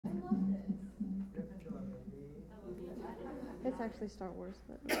It's actually Star Wars,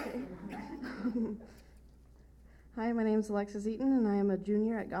 but okay. Hi, my name is Alexis Eaton, and I am a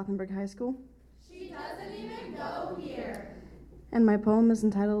junior at Gothenburg High School. She doesn't even go here. And my poem is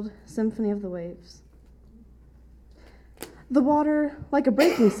entitled Symphony of the Waves. The water, like a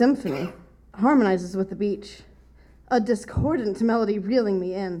breaking symphony, harmonizes with the beach, a discordant melody reeling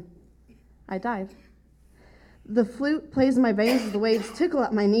me in. I dive. The flute plays in my veins as the waves tickle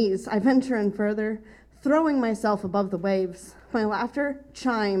at my knees. I venture in further, throwing myself above the waves. My laughter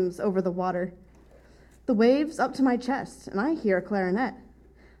chimes over the water. The waves up to my chest, and I hear a clarinet,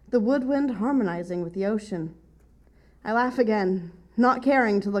 the woodwind harmonizing with the ocean. I laugh again, not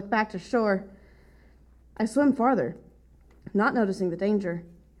caring to look back to shore. I swim farther, not noticing the danger.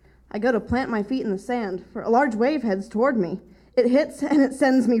 I go to plant my feet in the sand, for a large wave heads toward me. It hits and it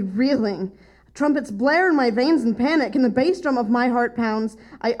sends me reeling. Trumpets blare in my veins in panic, and the bass drum of my heart pounds.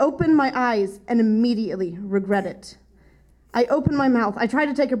 I open my eyes and immediately regret it. I open my mouth. I try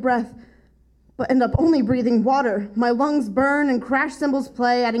to take a breath, but end up only breathing water. My lungs burn and crash cymbals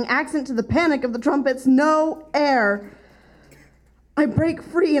play, adding accent to the panic of the trumpets. No air. I break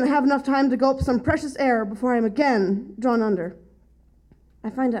free and have enough time to gulp some precious air before I am again drawn under. I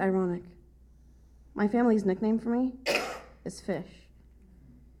find it ironic. My family's nickname for me is Fish.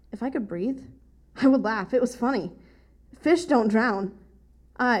 If I could breathe, I would laugh. It was funny. Fish don't drown.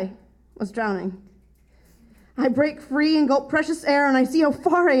 I was drowning. I break free and gulp precious air, and I see how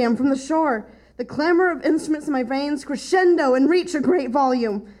far I am from the shore. The clamor of instruments in my veins crescendo and reach a great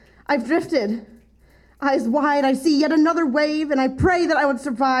volume. I've drifted. Eyes wide, I see yet another wave, and I pray that I would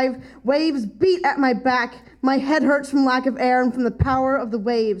survive. Waves beat at my back. My head hurts from lack of air and from the power of the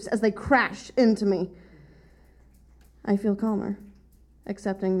waves as they crash into me. I feel calmer,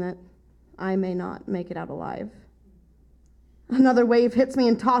 accepting that I may not make it out alive. Another wave hits me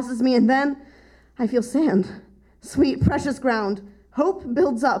and tosses me, and then I feel sand, sweet, precious ground. Hope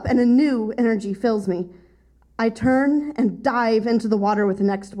builds up, and a new energy fills me. I turn and dive into the water with the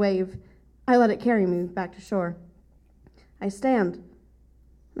next wave. I let it carry me back to shore. I stand,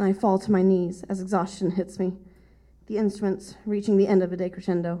 and I fall to my knees as exhaustion hits me, the instruments reaching the end of a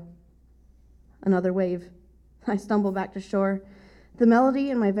decrescendo. Another wave. I stumble back to shore. The melody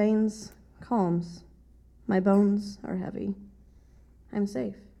in my veins calms. My bones are heavy. I'm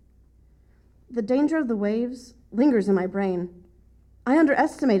safe. The danger of the waves lingers in my brain. I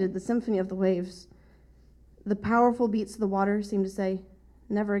underestimated the symphony of the waves. The powerful beats of the water seem to say,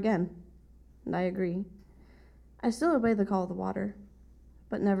 never again. And I agree. I still obey the call of the water,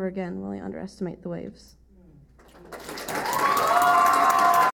 but never again will I underestimate the waves.